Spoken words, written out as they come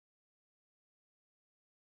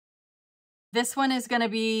This one is going to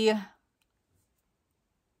be,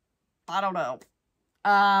 I don't know.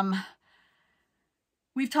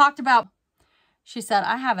 We've talked about, she said,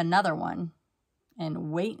 I have another one.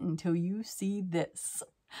 And wait until you see this.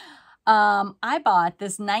 I bought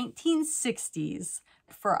this 1960s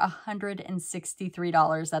for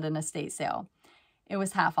 $163 at an estate sale. It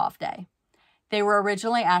was half off day. They were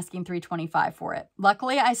originally asking $325 for it.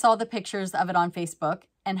 Luckily, I saw the pictures of it on Facebook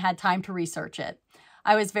and had time to research it.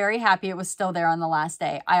 I was very happy it was still there on the last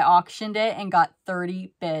day. I auctioned it and got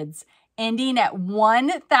 30 bids, ending at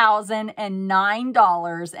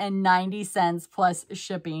 $1,009.90 plus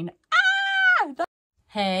shipping. Ah!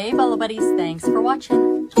 Hey, Bolo Buddies, thanks for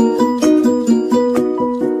watching.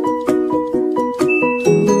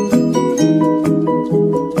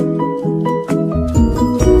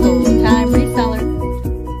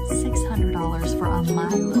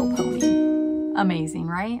 Amazing,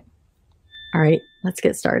 right? All right, let's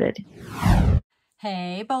get started.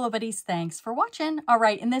 Hey, Bolo Buddies, thanks for watching. All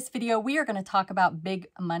right, in this video, we are going to talk about big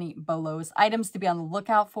money bolos, items to be on the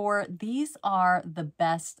lookout for. These are the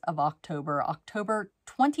best of October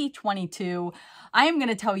 2022. I am going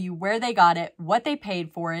to tell you where they got it, what they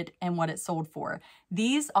paid for it, and what it sold for.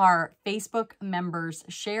 These are Facebook members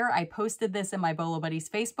share. I posted this in my Bolo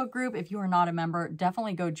Buddies Facebook group. If you are not a member,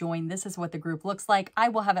 definitely go join. This is what the group looks like. I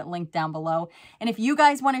will have it linked down below. And if you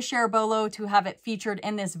guys want to share a bolo to have it featured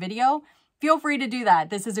in this video, feel free to do that.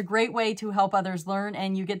 This is a great way to help others learn,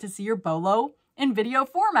 and you get to see your bolo in video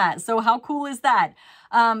format. So how cool is that?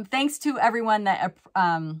 Thanks to everyone that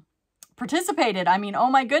participated. I mean, oh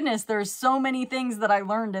my goodness, there's so many things that I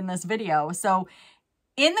learned in this video. So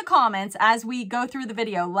in the comments, as we go through the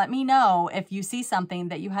video, let me know if you see something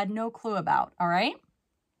that you had no clue about, all right?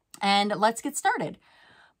 And let's get started.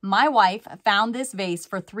 My wife found this vase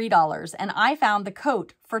for $3, and I found the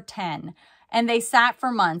coat for $10. And they sat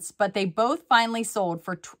for months, but they both finally sold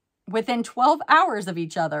for within 12 hours of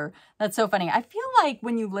each other. That's so funny. I feel like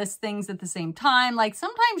when you list things at the same time, like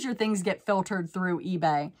sometimes your things get filtered through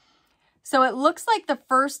eBay. So it looks like the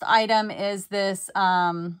first item is this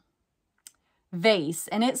vase,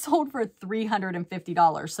 and it sold for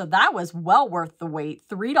 $350. So that was well worth the wait.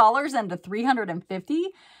 $3 into $350.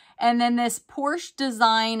 And then this Porsche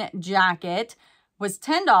design jacket was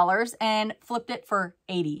 $10 and flipped it for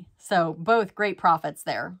 $80. So both great profits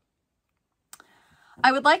there.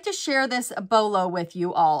 I would like to share this bolo with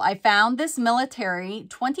you all. I found this military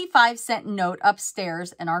 25-cent note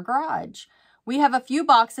upstairs in our garage. We have a few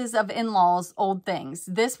boxes of in-laws' old things.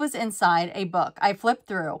 This was inside a book. I flipped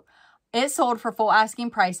through. It sold for full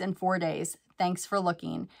asking price in 4 days. Thanks for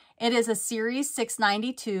looking. It is a Series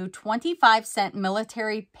 692 25-cent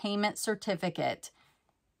military payment certificate.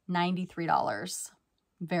 $93.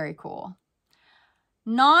 Very cool.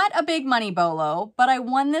 Not a big money bolo, but I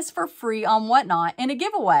won this for free on Whatnot in a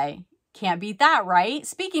giveaway. Can't beat that, right?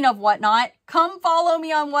 Speaking of Whatnot, come follow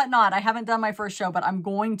me on Whatnot. I haven't done my first show, but I'm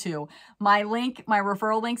going to. My link, my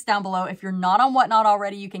referral link's down below. If you're not on Whatnot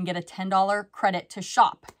already, you can get a $10 credit to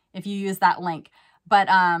shop if you use that link. But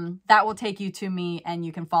that will take you to me and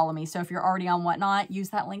you can follow me. So if you're already on Whatnot, use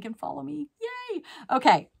that link and follow me. Yay!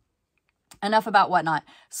 Okay. Enough about Whatnot.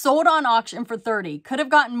 Sold on auction for $30. Could have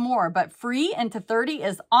gotten more, but free into $30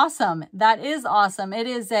 is awesome. That is awesome. It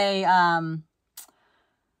is a,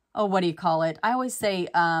 oh, what do you call it? I always say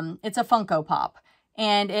it's a Funko Pop.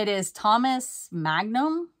 And it is Thomas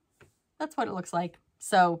Magnum. That's what it looks like.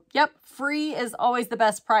 So, yep, free is always the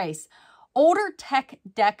best price. Older Tech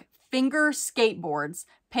Deck finger skateboards,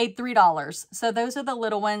 paid $3. So those are the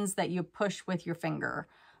little ones that you push with your finger.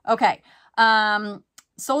 Okay.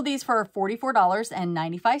 Sold these for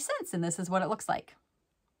 $44.95, and this is what it looks like.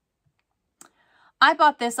 I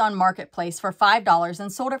bought this on Marketplace for $5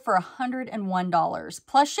 and sold it for $101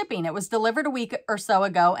 plus shipping. It was delivered a week or so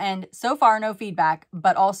ago, and so far no feedback,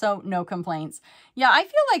 but also no complaints. Yeah, I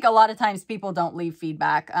feel like a lot of times people don't leave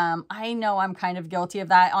feedback. I know I'm kind of guilty of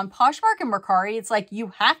that. On Poshmark and Mercari, it's like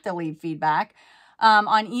you have to leave feedback.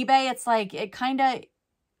 On eBay, it's like you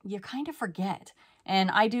kind of forget.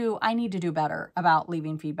 And I need to do better about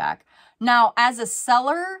leaving feedback. Now, as a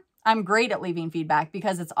seller, I'm great at leaving feedback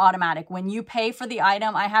because it's automatic. When you pay for the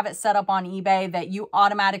item, I have it set up on eBay that you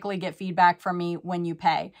automatically get feedback from me when you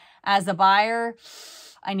pay. As a buyer,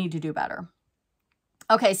 I need to do better.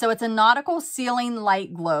 Okay, so it's a nautical ceiling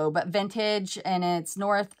light globe, vintage, and it's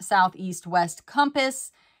north, south, east, west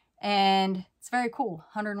compass. And it's very cool,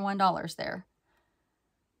 $101 there.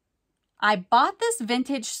 I bought this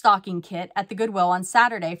vintage stocking kit at the Goodwill on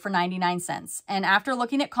Saturday for 99 cents. And after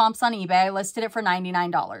looking at comps on eBay, I listed it for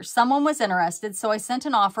 $99. Someone was interested, so I sent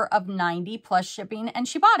an offer of $90 plus shipping, and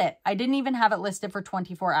she bought it. I didn't even have it listed for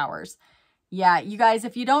 24 hours. Yeah, you guys,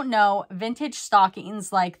 if you don't know, vintage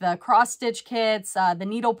stockings like the cross-stitch kits, the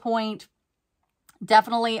needlepoint,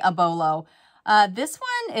 definitely a Bolo. This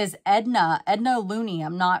one is Edna Looney.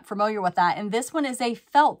 I'm not familiar with that. And this one is a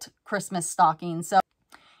felt Christmas stocking. So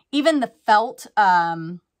even the felt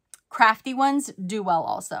crafty ones do well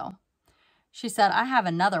also. She said, I have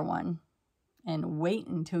another one. And wait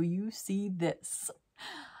until you see this.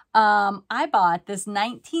 I bought this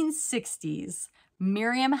 1960s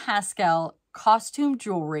Miriam Haskell costume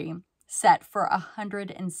jewelry set for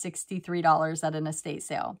 $163 at an estate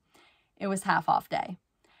sale. It was half off day.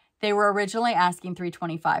 They were originally asking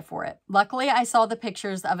 $325 for it. Luckily, I saw the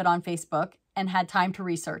pictures of it on Facebook and had time to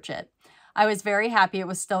research it. I was very happy it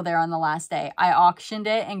was still there on the last day. I auctioned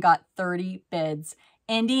it and got 30 bids,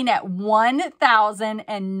 ending at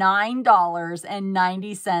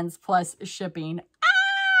 $1,009.90 plus shipping.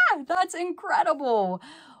 Ah, that's incredible.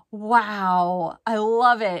 Wow. I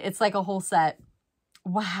love it. It's like a whole set.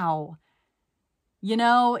 Wow. You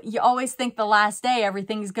know, you always think the last day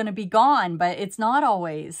everything's going to be gone, but it's not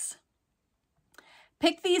always.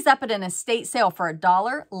 Picked these up at an estate sale for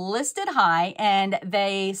 $1, listed high, and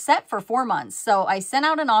they set for 4 months. So I sent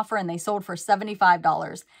out an offer and they sold for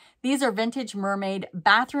 $75. These are vintage mermaid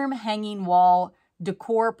bathroom hanging wall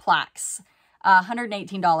decor plaques,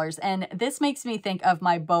 $118. And this makes me think of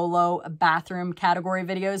my Bolo bathroom category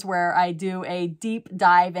videos where I do a deep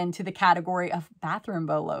dive into the category of bathroom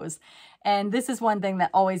Bolos. And this is one thing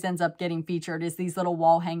that always ends up getting featured is these little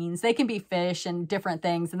wall hangings. They can be fish and different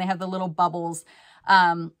things, and they have the little bubbles.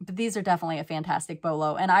 But these are definitely a fantastic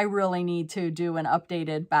Bolo. And I really need to do an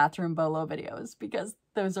updated bathroom Bolo videos because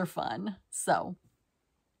those are fun. So,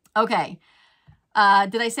 okay.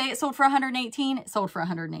 Did I say it sold for $118? It sold for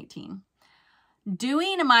 $118.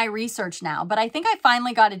 Doing my research now, but I think I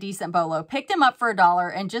finally got a decent Bolo. Picked him up for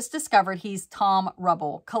 $1 and just discovered he's Tom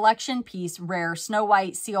Rubble. Collection piece, rare, Snow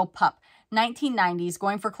White seal pup. 1990s,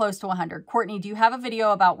 going for close to 100. Courtney, do you have a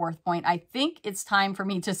video about WorthPoint? I think it's time for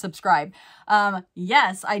me to subscribe.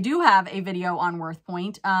 Yes, I do have a video on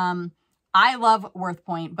WorthPoint. I love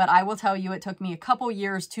WorthPoint, but I will tell you it took me a couple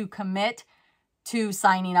years to commit to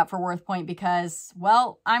signing up for WorthPoint because,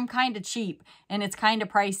 well, I'm kind of cheap and it's kind of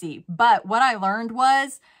pricey. But what I learned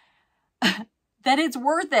was that it's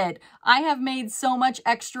worth it. I have made so much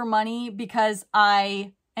extra money because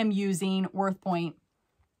I am using WorthPoint.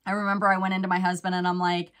 I remember I went into my husband and I'm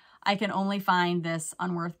like, I can only find this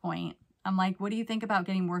on WorthPoint. I'm like, what do you think about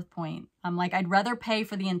getting WorthPoint? I'm like, I'd rather pay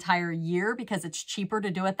for the entire year because it's cheaper to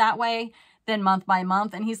do it that way than month by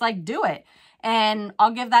month. And he's like, do it. And I'll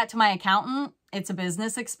give that to my accountant. It's a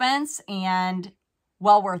business expense and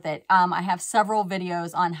well worth it. I have several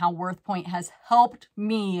videos on how WorthPoint has helped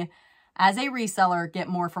me as a reseller get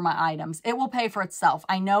more for my items. It will pay for itself.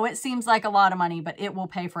 I know it seems like a lot of money, but it will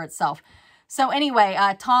pay for itself. So anyway,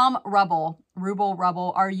 Tom Rubble,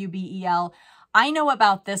 R-U-B-E-L. I know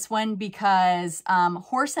about this one because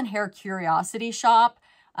Horse and Hair Curiosity Shop,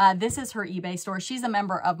 this is her eBay store. She's a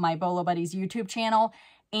member of my Bolo Buddies YouTube channel,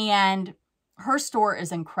 and her store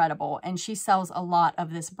is incredible, and she sells a lot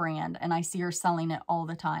of this brand, and I see her selling it all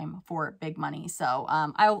the time for big money. So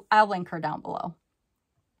I'll link her down below.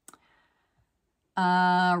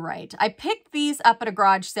 Right. I picked these up at a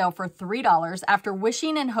garage sale for $3 after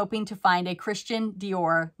wishing and hoping to find a Christian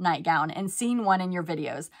Dior nightgown and seeing one in your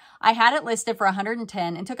videos. I had it listed for $110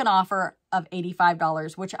 and took an offer of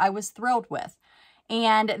 $85, which I was thrilled with.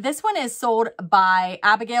 And this one is sold by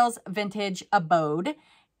Abigail's Vintage Abode.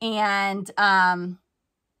 And, no,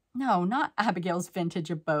 not Abigail's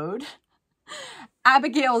Vintage Abode.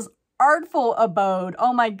 Abigail's Artful Abode.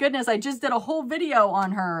 Oh my goodness, I just did a whole video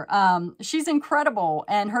on her. She's incredible,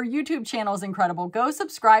 and her YouTube channel is incredible. Go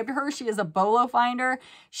subscribe to her. She is a Bolo finder.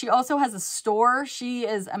 She also has a store. She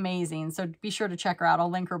is amazing, so be sure to check her out. I'll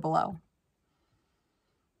link her below.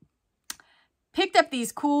 Picked up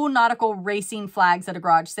these cool nautical racing flags at a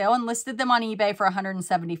garage sale and listed them on eBay for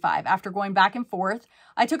 $175. After going back and forth,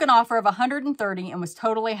 I took an offer of $130 and was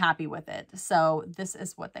totally happy with it. So this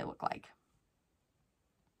is what they look like.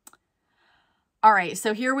 All right,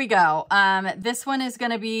 so here we go. This one is going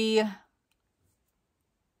to be,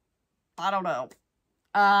 I don't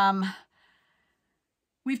know.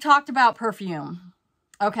 We've talked about perfume.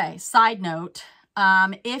 Okay, side note.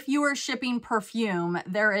 If you are shipping perfume,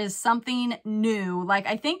 there is something new. Like,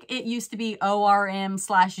 I think it used to be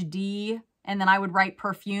ORM/D, and then I would write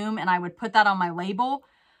perfume, and I would put that on my label.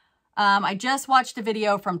 I just watched a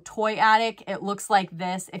video from Toy Attic. It looks like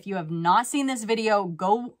this. If you have not seen this video,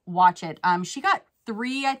 go watch it. She got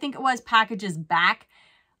 3, I think it was, packages back.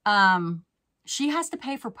 She has to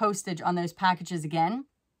pay for postage on those packages again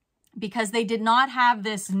because they did not have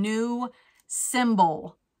this new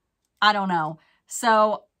symbol. I don't know.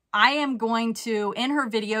 So I am going to, in her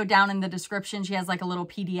video down in the description, she has like a little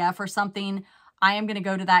PDF or something. I am going to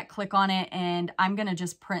go to that, click on it, and I'm going to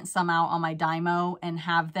just print some out on my Dymo and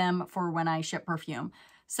have them for when I ship perfume.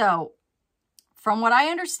 So from what I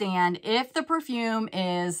understand, if the perfume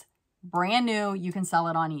is brand new, you can sell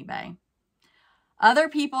it on eBay. Other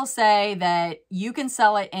people say that you can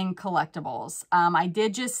sell it in collectibles. I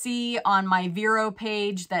did just see on my Vero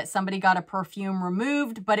page that somebody got a perfume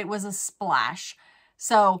removed, but it was a splash.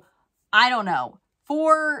 So I don't know.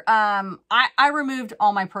 I removed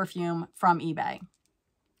all my perfume from eBay.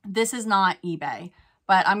 This is not eBay,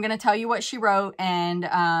 but I'm going to tell you what she wrote,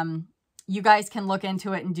 and you guys can look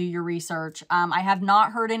into it and do your research. I have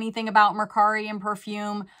not heard anything about Mercari and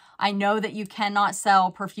perfume. I know that you cannot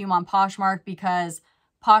sell perfume on Poshmark because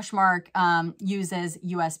Poshmark uses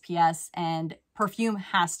USPS and perfume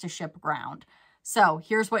has to ship ground. So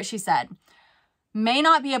here's what she said. May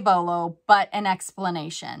not be a bolo, but an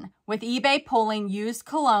explanation. With eBay pulling used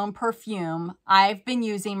cologne perfume, I've been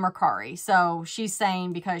using Mercari. So she's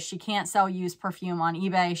saying because she can't sell used perfume on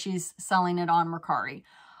eBay, she's selling it on Mercari.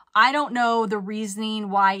 I don't know the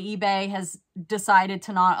reasoning why eBay has decided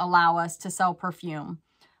to not allow us to sell perfume.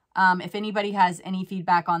 If anybody has any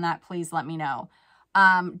feedback on that, please let me know.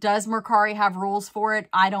 Does Mercari have rules for it?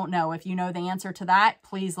 I don't know. If you know the answer to that,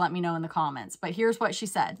 please let me know in the comments. But here's what she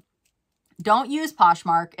said. Don't use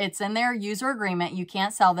Poshmark. It's in their user agreement. You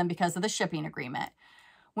can't sell them because of the shipping agreement.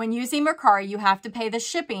 When using Mercari, you have to pay the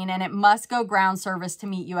shipping and it must go ground service to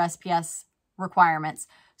meet USPS requirements.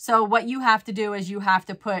 So what you have to do is you have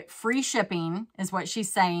to put free shipping, is what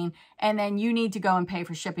she's saying, and then you need to go and pay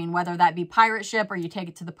for shipping, whether that be pirate ship or you take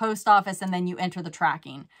it to the post office and then you enter the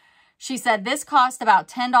tracking. She said this cost about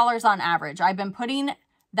 $10 on average. I've been putting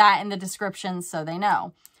that in the description so they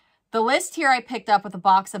know. The list here I picked up with a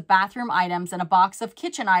box of bathroom items and a box of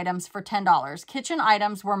kitchen items for $10. Kitchen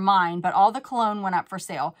items were mine, but all the cologne went up for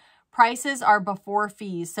sale. Prices are before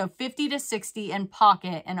fees, so $50 to $60 in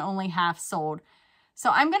pocket and only half sold. So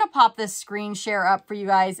I'm going to pop this screen share up for you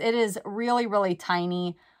guys. It is really, really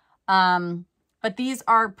tiny. But these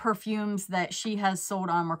are perfumes that she has sold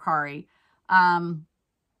on Mercari. I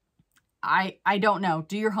don't know.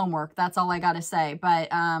 Do your homework. That's all I got to say. But,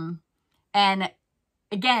 and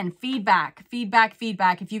again, feedback.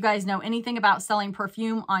 If you guys know anything about selling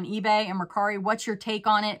perfume on eBay and Mercari, what's your take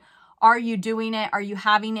on it? Are you doing it? Are you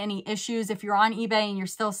having any issues? If you're on eBay and you're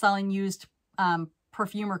still selling used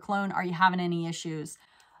perfume or cologne, are you having any issues?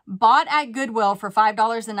 Bought at Goodwill for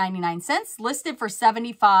 $5.99, listed for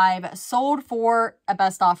 $75, sold for a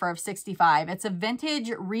best offer of $65. It's a vintage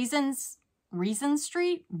Reason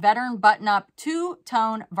Street veteran button-up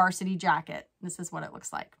two-tone varsity jacket. This is what it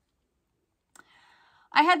looks like.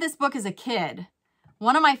 I had this book as a kid.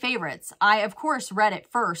 One of my favorites. I, of course, read it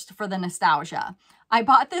first for the nostalgia. I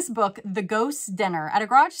bought this book, The Ghost's Dinner, at a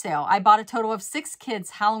garage sale. I bought a total of 6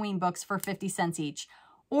 kids' Halloween books for 50 cents each,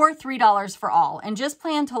 or $3 for all, and just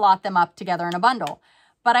planned to lot them up together in a bundle.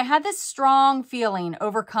 But I had this strong feeling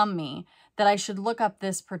overcome me that I should look up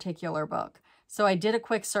this particular book. So I did a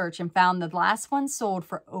quick search and found the last one sold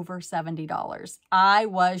for over $70. I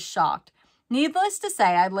was shocked. Needless to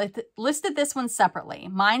say, I listed this one separately.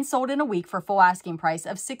 Mine sold in a week for full asking price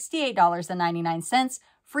of $68.99,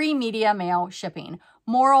 free media mail shipping.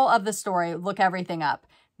 Moral of the story, look everything up.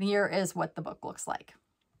 Here is what the book looks like.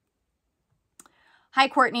 Hi,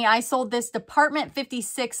 Courtney. I sold this Department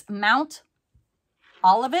 56 Mount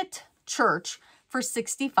Olivet Church for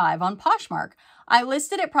 $65 on Poshmark. I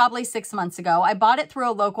listed it probably 6 months ago. I bought it through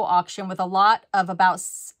a local auction with a lot of about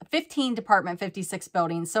 15 Department 56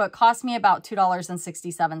 buildings, so it cost me about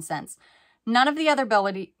 $2.67. None of the other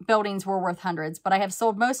buildings were worth hundreds, but I have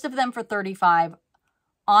sold most of them for $35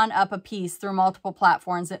 on up a piece through multiple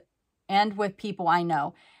platforms and with people I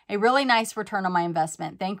know. A really nice return on my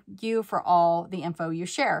investment. Thank you for all the info you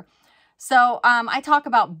share. So I talk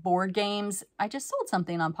about board games. I just sold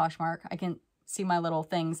something on Poshmark. I can see my little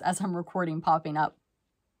things as I'm recording popping up.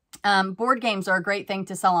 Board games are a great thing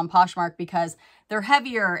to sell on Poshmark because they're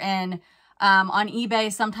heavier, and on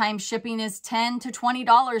eBay sometimes shipping is $10 to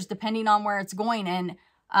 $20 depending on where it's going, and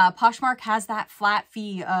Poshmark has that flat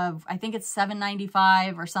fee of, I think it's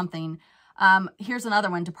 $7.95 or something. Here's another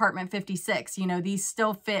one, Department 56. You know, these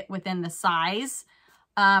still fit within the size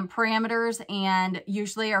parameters and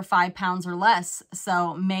usually are 5 pounds or less,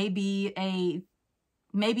 so maybe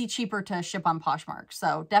cheaper to ship on Poshmark.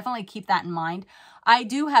 So definitely keep that in mind. I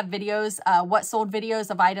do have videos, what sold videos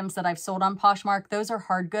of items that I've sold on Poshmark. Those are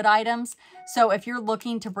hard good items. So if you're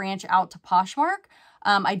looking to branch out to Poshmark,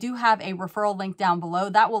 I do have a referral link down below.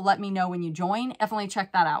 That will let me know when you join. Definitely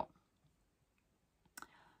check that out.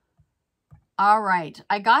 All right,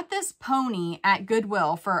 I got this pony at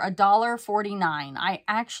Goodwill for $1.49. I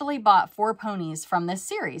actually bought 4 ponies from this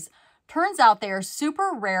series. Turns out they are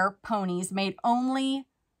super rare ponies made only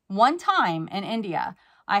one time in India.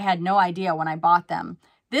 I had no idea when I bought them.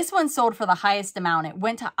 This one sold for the highest amount. It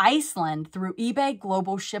went to Iceland through eBay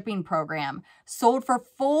Global Shipping Program. Sold for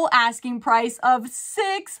full asking price of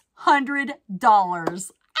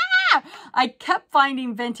 $600. I kept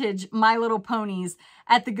finding vintage My Little Ponies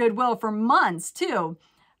at the Goodwill for months too.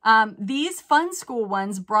 These Fun School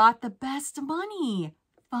ones brought the best money.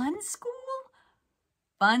 Fun School?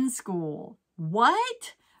 Fun School.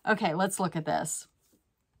 What? Okay, let's look at this.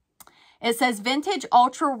 It says vintage,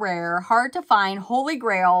 ultra rare, hard to find, Holy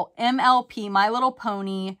Grail, MLP, My Little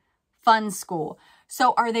Pony, Fun School.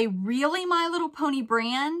 So are they really My Little Pony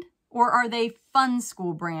brand, or are they Fun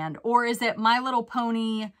School brand? Or is it My Little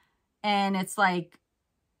Pony and it's like,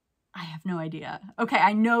 I have no idea. Okay,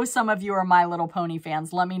 I know some of you are My Little Pony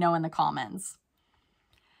fans. Let me know in the comments.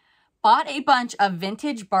 Bought a bunch of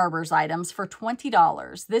vintage Barber's items for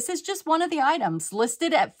 $20. This is just one of the items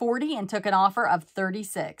listed at $40 and took an offer of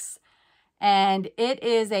 $36. And it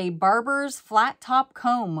is a Barber's flat top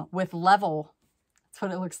comb with level. That's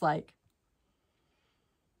what it looks like.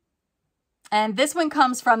 And this one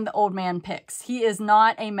comes from the Old Man Picks. He is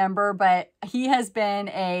not a member, but he has been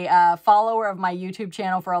a follower of my YouTube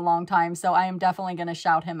channel for a long time. So I am definitely going to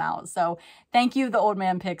shout him out. So thank you, the Old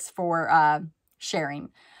Man Picks, for sharing.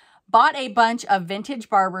 Bought a bunch of vintage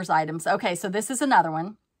Barber's items. Okay, so this is another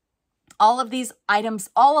one. All of these items,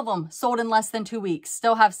 all of them sold in less than 2 weeks.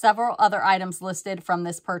 Still have several other items listed from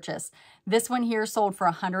this purchase. This one here sold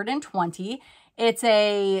for $120. It's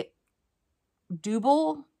a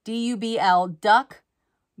Dubl, D-U-B-L, duck,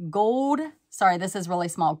 gold, sorry, this is really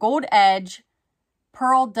small, gold edge,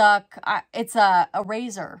 pearl duck. It's a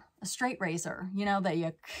razor, a straight razor, you know, that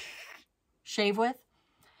you shave with.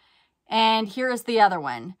 And here is the other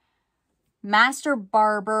one. Master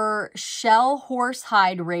Barber Shell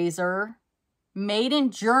Horsehide Razor, made in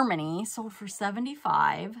Germany, sold for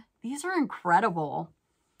 $75. These are incredible.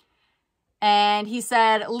 And he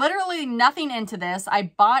said, literally nothing into this.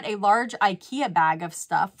 I bought a large IKEA bag of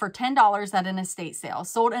stuff for $10 at an estate sale.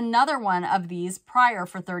 Sold another one of these prior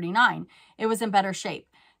for $39. It was in better shape.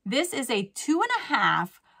 This is a 2.5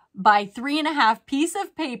 by 3.5 piece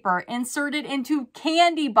of paper inserted into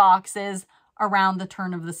candy boxes around the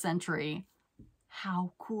turn of the century.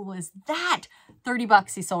 How cool is that?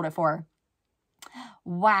 $30 he sold it for.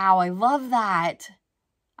 Wow, I love that.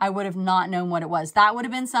 I would have not known what it was. That would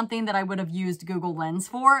have been something that I would have used Google Lens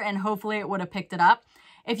for, and hopefully it would have picked it up.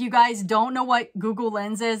 If you guys don't know what Google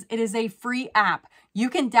Lens is, it is a free app. You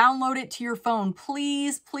can download it to your phone.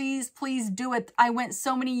 Please, please, please do it. I went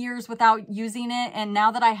so many years without using it, and now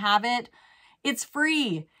that I have it, it's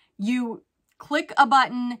free. You click a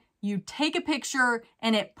button, you take a picture,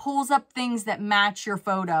 and it pulls up things that match your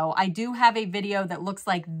photo. I do have a video that looks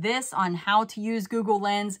like this on how to use Google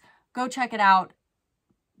Lens. Go check it out.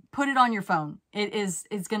 Put it on your phone.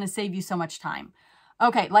 It's going to save you so much time.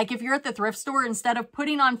 Okay, like if you're at the thrift store, instead of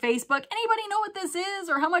putting on Facebook, anybody know what this is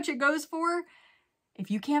or how much it goes for?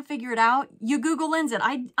 If you can't figure it out, you Google Lens it.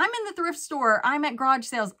 I'm in the thrift store. I'm at garage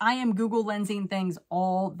sales. I am Google Lensing things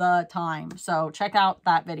all the time. So check out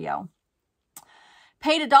that video.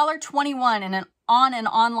 Paid $1.21 on an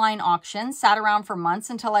online auction. Sat around for months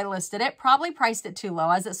until I listed it. Probably priced it too low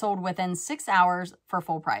as it sold within 6 hours for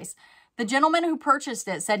full price. The gentleman who purchased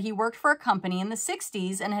it said he worked for a company in the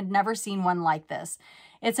 60s and had never seen one like this.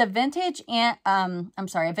 It's a vintage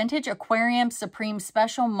a vintage Aquarium Supreme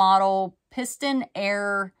Special Model piston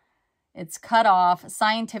air. It's cut off,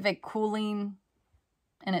 scientific cooling,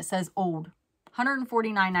 and it says old.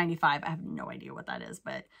 $149.95. I have no idea what that is,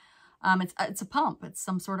 but it's a pump. It's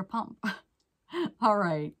some sort of pump. All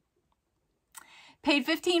right. Paid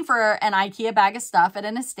 $15 for an IKEA bag of stuff at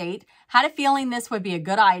an estate. Had a feeling this would be a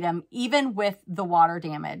good item, even with the water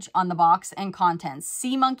damage on the box and contents.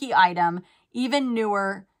 Sea monkey item, even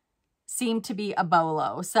newer, seemed to be a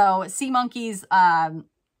Bolo. So sea monkeys,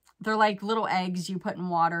 they're like little eggs you put in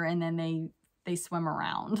water and then they swim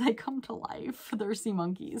around. They come to life. They're sea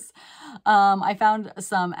monkeys. I found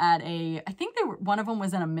some at I think one of them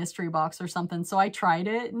was in a mystery box or something. So I tried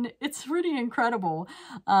it and it's pretty incredible.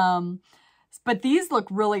 But these look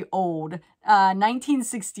really old.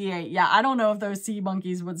 1968. Yeah, I don't know if those sea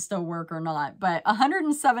monkeys would still work or not, but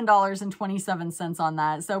 $107.27 on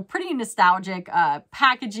that. So pretty nostalgic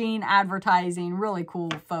packaging, advertising, really cool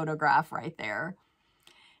photograph right there.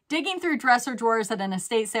 Digging through dresser drawers at an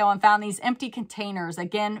estate sale and found these empty containers.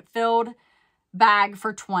 Again, filled bag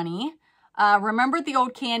for $20. Remembered the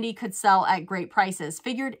old candy could sell at great prices.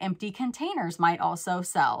 Figured empty containers might also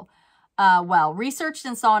sell. Well, researched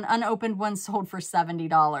and saw an unopened one sold for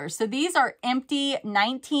 $70. So these are empty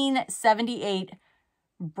 1978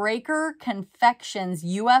 Breaker Confections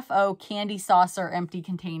UFO candy saucer empty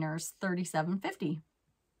containers, $37.50.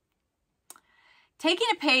 Taking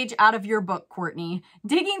a page out of your book, Courtney,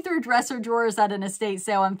 digging through dresser drawers at an estate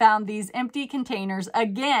sale and found these empty containers,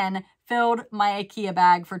 again, filled my IKEA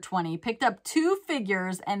bag for $20. Picked up 2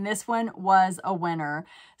 figures, and this one was a winner.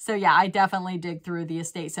 So yeah, I definitely dig through the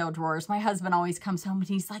estate sale drawers. My husband always comes home and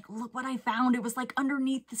he's like, look what I found. It was like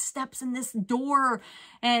underneath the steps in this door.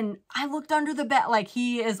 And I looked under the bed. Like,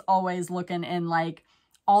 he is always looking in like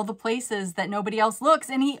all the places that nobody else looks,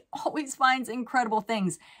 and he always finds incredible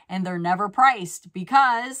things, and they're never priced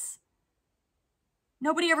because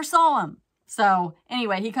nobody ever saw them. So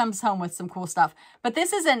anyway, he comes home with some cool stuff. But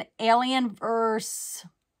this is an Alienverse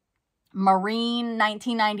Marine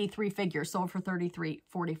 1993 figure, sold for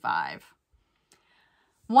 $33.45.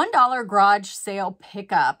 $1 garage sale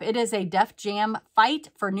pickup. It is a Def Jam Fight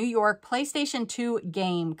for New York PlayStation 2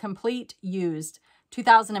 game, complete used.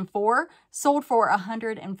 2004, sold for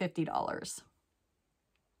 $150.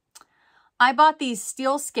 I bought these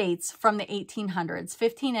steel skates from the 1800s,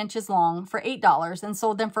 15 inches long, for $8 and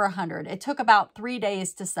sold them for $100. It took about 3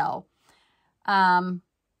 days to sell.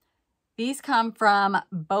 These come from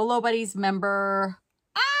Bolo Buddies member.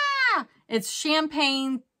 It's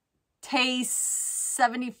Champagne Taste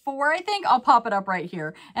 74, I think. I'll pop it up right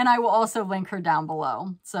here, and I will also link her down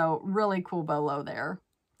below. So really cool Bolo there.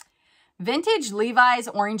 Vintage Levi's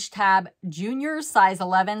Orange Tab Junior size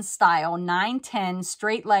 11 style 910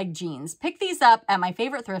 straight leg jeans. Pick these up at my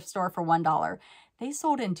favorite thrift store for $1. They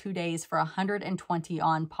sold in 2 days for $120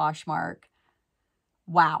 on Poshmark.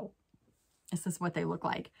 Wow. This is what they look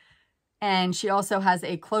like. And she also has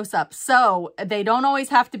a close-up. So they don't always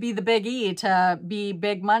have to be the big E to be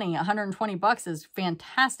big money. 120 bucks is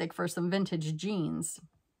fantastic for some vintage jeans.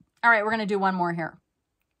 All right, we're going to do one more here.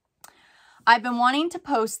 I've been wanting to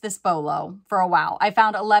post this bolo for a while. I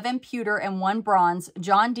found 11 pewter and 1 bronze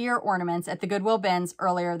John Deere ornaments at the Goodwill bins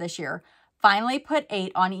earlier this year. Finally put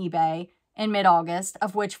 8 on eBay in mid-August,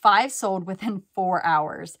 of which 5 sold within 4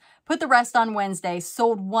 hours. Put the rest on Wednesday,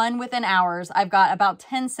 sold 1 within hours. I've got about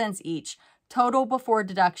 10 cents each. Total before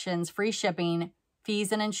deductions, free shipping,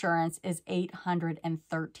 fees and insurance is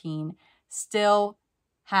 $813. Still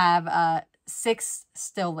have 6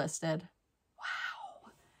 still listed.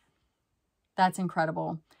 That's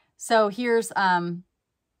incredible. So here's the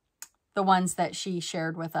ones that she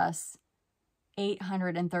shared with us.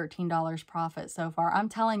 $813 profit so far. I'm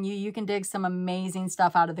telling you, you can dig some amazing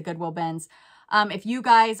stuff out of the Goodwill bins. If you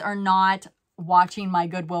guys are not watching my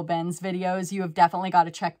Goodwill bins videos, you have definitely got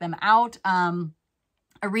to check them out. I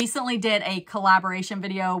recently did a collaboration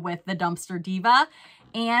video with the Dumpster Diva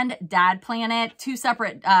and Dad Planet, 2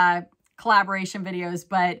 separate collaboration videos,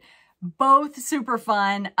 but both super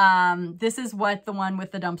fun. This is what the one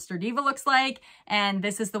with the Dumpster Diva looks like, and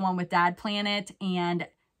this is the one with Dad Planet, and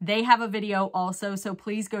they have a video also, so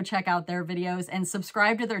please go check out their videos and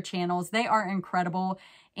subscribe to their channels. They are incredible,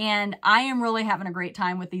 and I am really having a great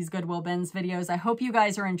time with these Goodwill bins videos. I hope you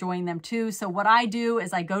guys are enjoying them too. So what I do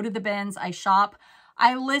is I go to the bins, I shop,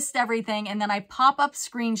 I list everything, and then I pop up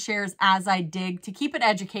screen shares as I dig to keep it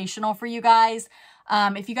educational for you guys.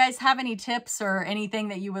 If you guys have any tips or anything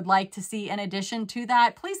that you would like to see in addition to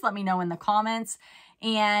that, please let me know in the comments.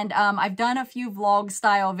 And I've done a few vlog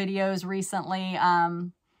style videos recently.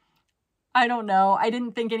 I don't know. I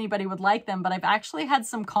didn't think anybody would like them, but I've actually had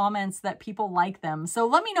some comments that people like them. So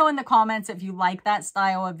let me know in the comments if you like that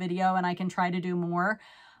style of video, and I can try to do more.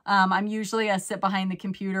 I'm usually a sit behind the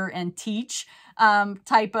computer and teach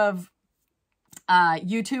type of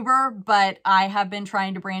YouTuber, but I have been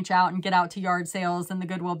trying to branch out and get out to yard sales and the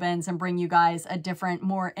Goodwill bins and bring you guys a different,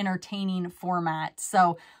 more entertaining format.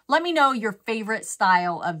 So let me know your favorite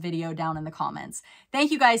style of video down in the comments.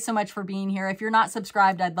 Thank you guys so much for being here. If you're not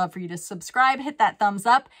subscribed, I'd love for you to subscribe, hit that thumbs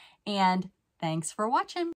up, and thanks for watching.